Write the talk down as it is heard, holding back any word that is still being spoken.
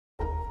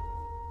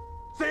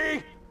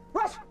See?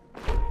 What?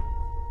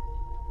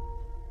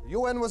 The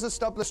UN was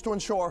established to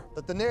ensure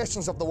that the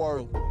nations of the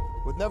world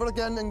would never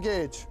again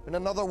engage in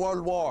another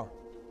world war.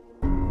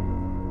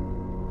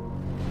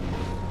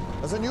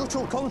 As a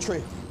neutral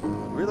country,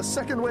 we had a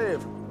second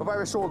wave of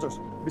Irish soldiers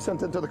be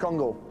sent into the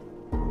Congo.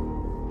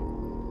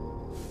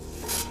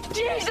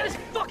 Jesus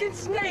fucking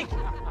snake!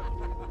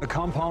 The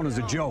compound is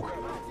a joke.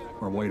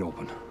 We're wide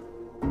open.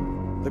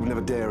 They would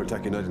never dare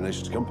attack United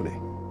Nations company.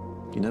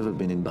 You've never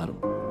been in battle.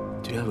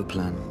 Do you have a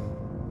plan?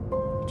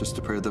 Just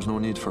to pray there's no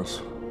need for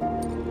us.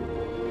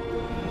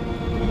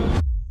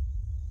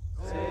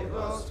 Save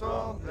us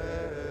from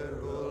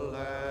peril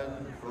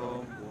and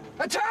from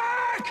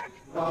Attack!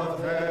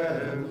 of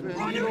heaven,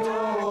 the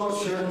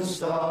ocean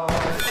star.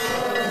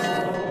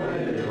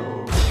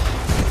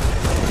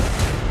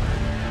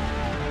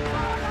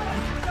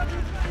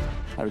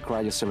 I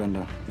require your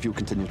surrender. If you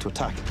continue to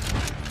attack,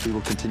 we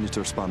will continue to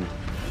respond.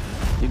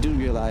 You do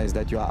realize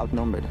that you are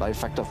outnumbered by a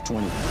factor of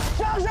 20.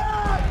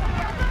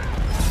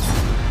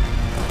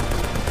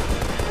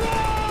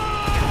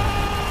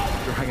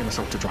 You're hanging us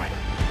out to dry.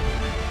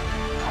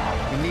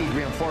 We need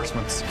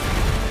reinforcements.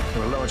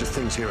 There are larger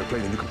things here at play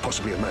than you can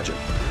possibly imagine.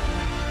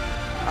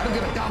 I don't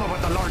give a damn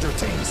about the larger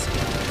things.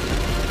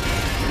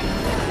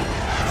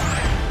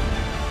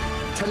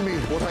 Tell me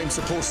what I'm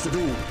supposed to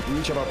do. We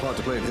each have our part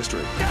to play in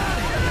history.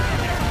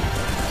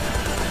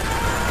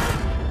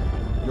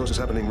 Yours is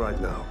happening right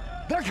now.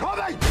 They're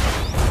coming!